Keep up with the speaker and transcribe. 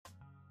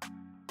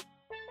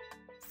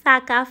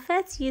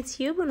Sakafet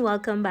YouTube, and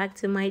welcome back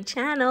to my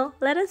channel.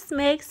 Let us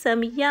make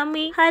some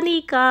yummy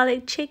honey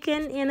garlic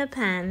chicken in a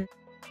pan.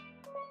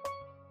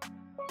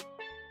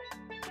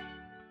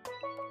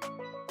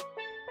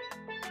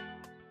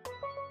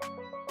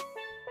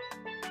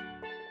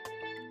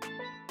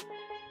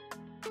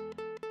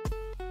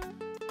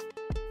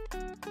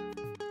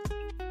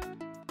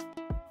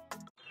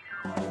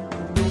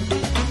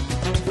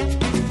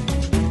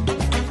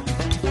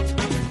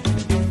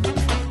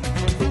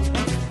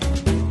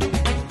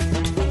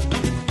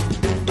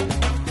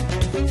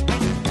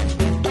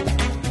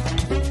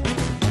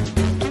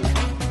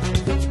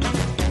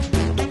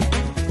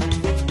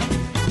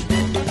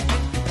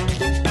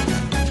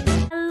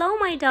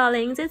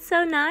 Darlings, it's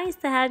so nice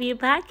to have you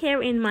back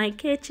here in my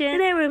kitchen.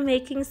 Today we're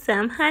making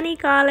some honey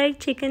garlic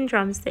chicken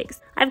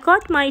drumsticks. I've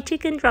got my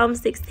chicken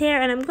drumsticks here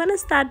and I'm gonna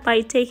start by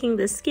taking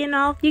the skin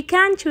off. You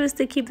can choose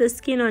to keep the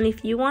skin on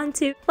if you want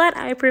to, but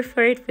I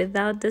prefer it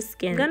without the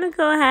skin. I'm gonna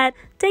go ahead,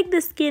 take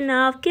the skin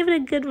off, give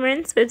it a good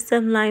rinse with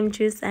some lime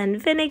juice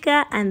and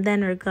vinegar, and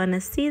then we're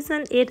gonna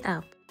season it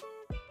up.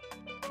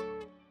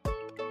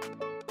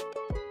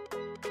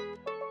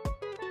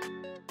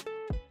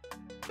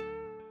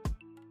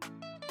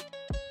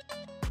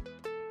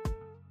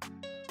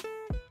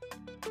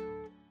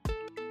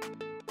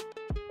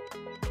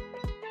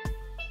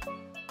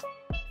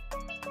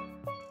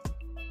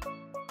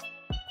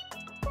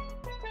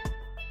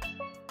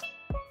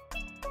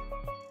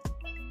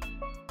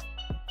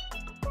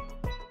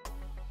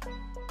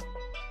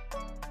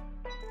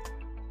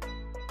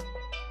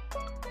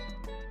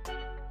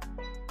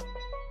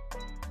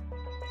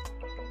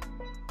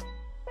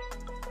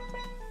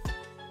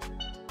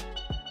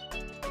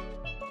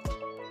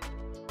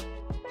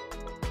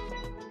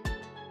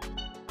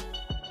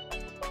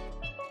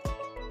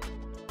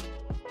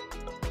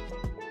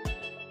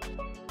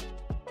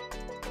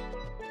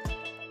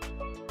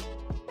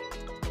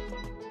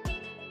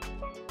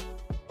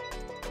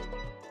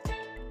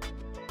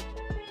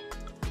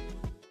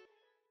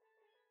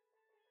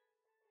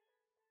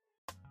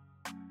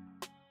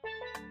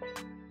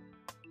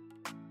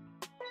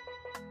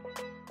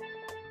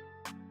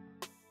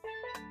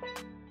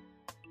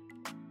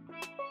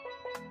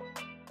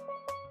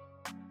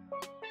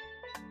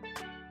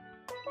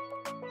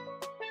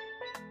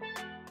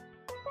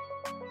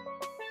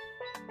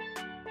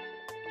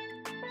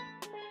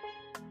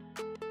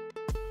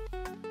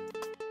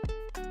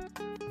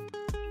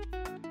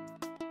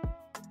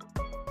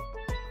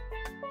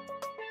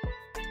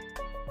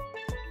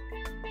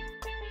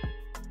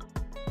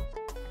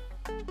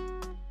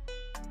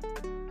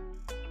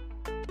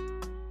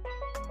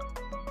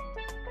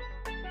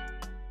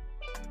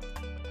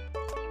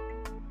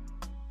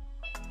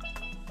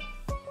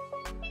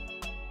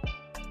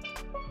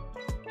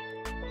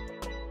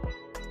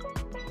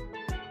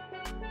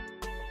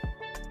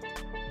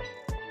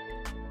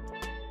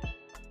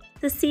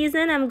 To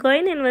season, I'm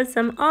going in with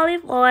some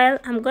olive oil.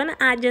 I'm going to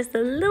add just a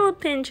little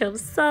pinch of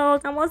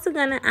salt. I'm also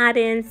going to add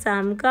in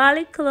some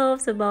garlic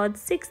cloves, about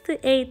 6 to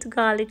 8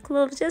 garlic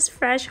cloves, just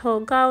fresh whole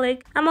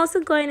garlic. I'm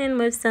also going in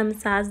with some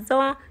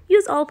sazon.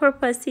 Use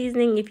all-purpose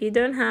seasoning if you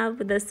don't have,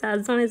 but the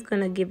sazon is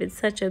going to give it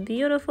such a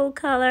beautiful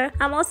color.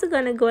 I'm also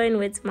going to go in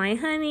with my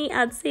honey.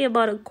 I'd say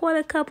about a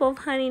 1/4 cup of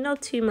honey,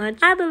 not too much.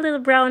 Add a little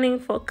browning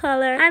for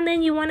color, and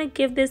then you want to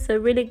give this a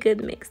really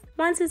good mix.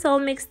 Once it's all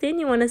mixed in,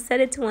 you want to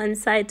set it to one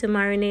side to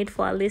marinate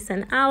for at least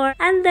an hour,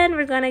 and then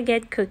we're going to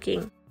get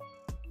cooking.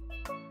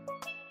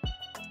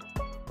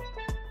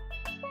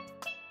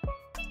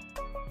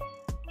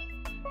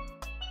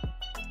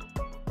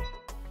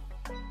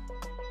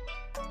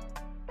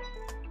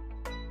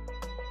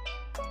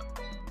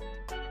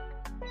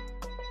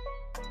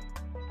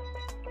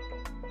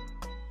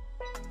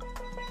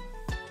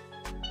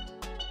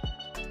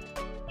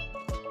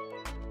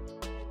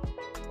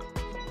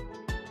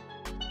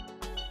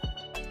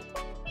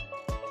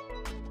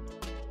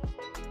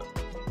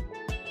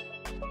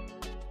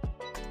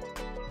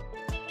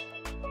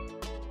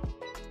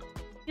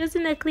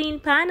 Using a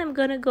clean pan, I'm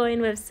gonna go in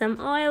with some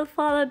oil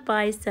followed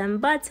by some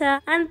butter,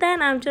 and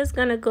then I'm just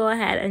gonna go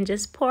ahead and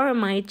just pour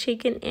my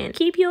chicken in.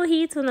 Keep your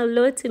heat on a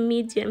low to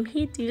medium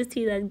heat. You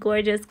see that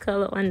gorgeous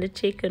color on the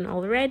chicken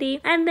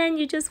already, and then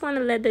you just want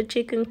to let the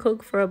chicken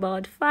cook for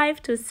about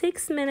 5 to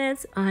 6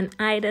 minutes on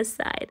either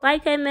side.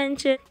 Like I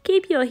mentioned,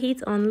 keep your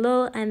heat on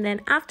low, and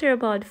then after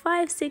about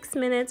 5-6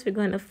 minutes we're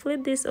going to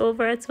flip this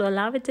over to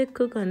allow it to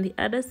cook on the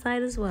other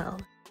side as well.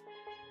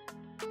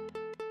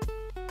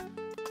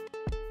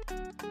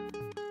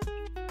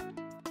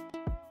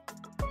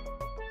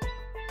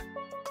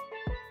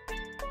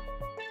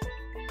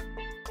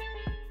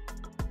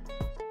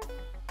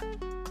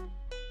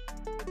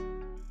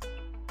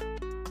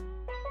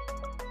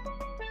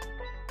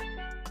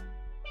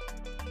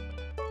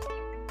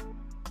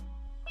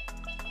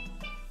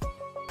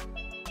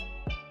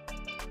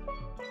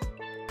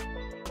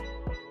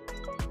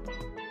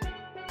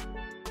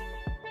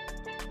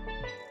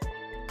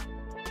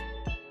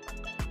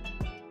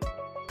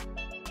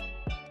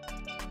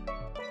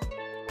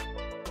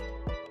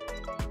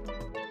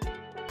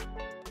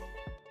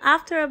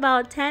 After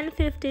about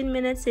 10-15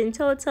 minutes in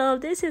total,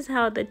 this is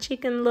how the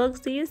chicken looks.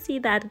 Do you see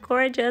that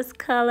gorgeous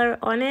color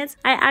on it?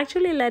 I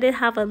actually let it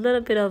have a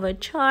little bit of a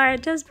char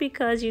just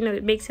because, you know,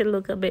 it makes it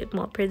look a bit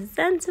more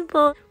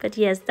presentable. But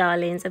yes,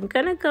 darlings, I'm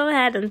gonna go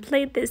ahead and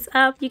plate this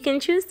up. You can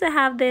choose to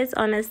have this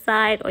on a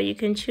side or you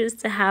can choose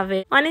to have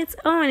it on its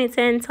own. It's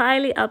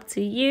entirely up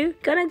to you.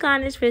 Gonna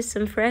garnish with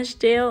some fresh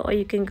dill, or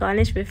you can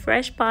garnish with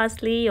fresh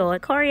parsley or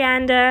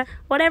coriander,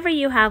 whatever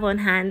you have on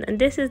hand. And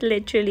this is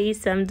literally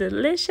some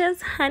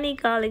delicious honey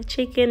garlic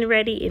chicken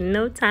ready in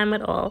no time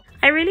at all.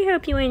 I really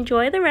hope you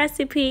enjoy the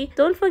recipe.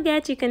 Don't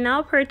forget, you can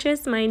now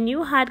purchase my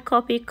new hard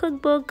copy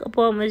cookbook,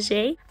 Bon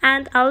Manger,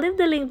 and I'll leave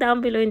the link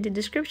down below in the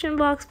description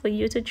box for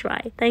you to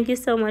try. Thank you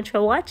so much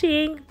for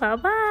watching. Bye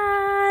bye.